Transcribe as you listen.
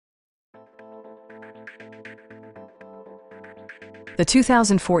the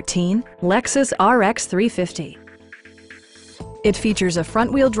 2014 Lexus RX 350. It features a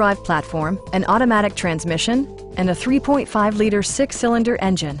front-wheel drive platform, an automatic transmission, and a 3.5-liter six-cylinder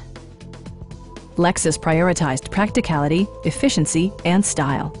engine. Lexus prioritized practicality, efficiency, and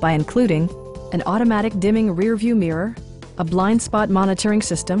style by including an automatic dimming rear-view mirror, a blind spot monitoring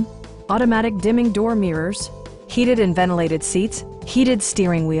system, automatic dimming door mirrors, heated and ventilated seats, heated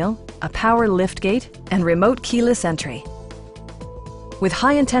steering wheel, a power liftgate, and remote keyless entry. With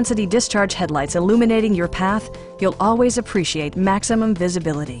high-intensity discharge headlights illuminating your path, you'll always appreciate maximum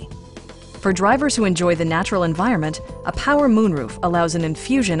visibility. For drivers who enjoy the natural environment, a power moonroof allows an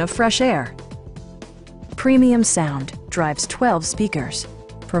infusion of fresh air. Premium sound drives 12 speakers,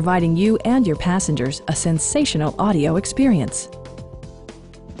 providing you and your passengers a sensational audio experience.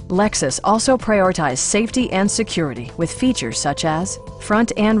 Lexus also prioritized safety and security with features such as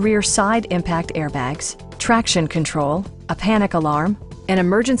front and rear side impact airbags, traction control, a panic alarm, an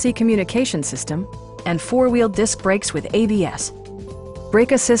emergency communication system, and four-wheel disc brakes with ABS.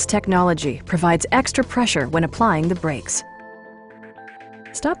 Brake Assist technology provides extra pressure when applying the brakes.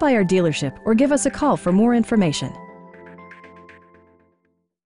 Stop by our dealership or give us a call for more information.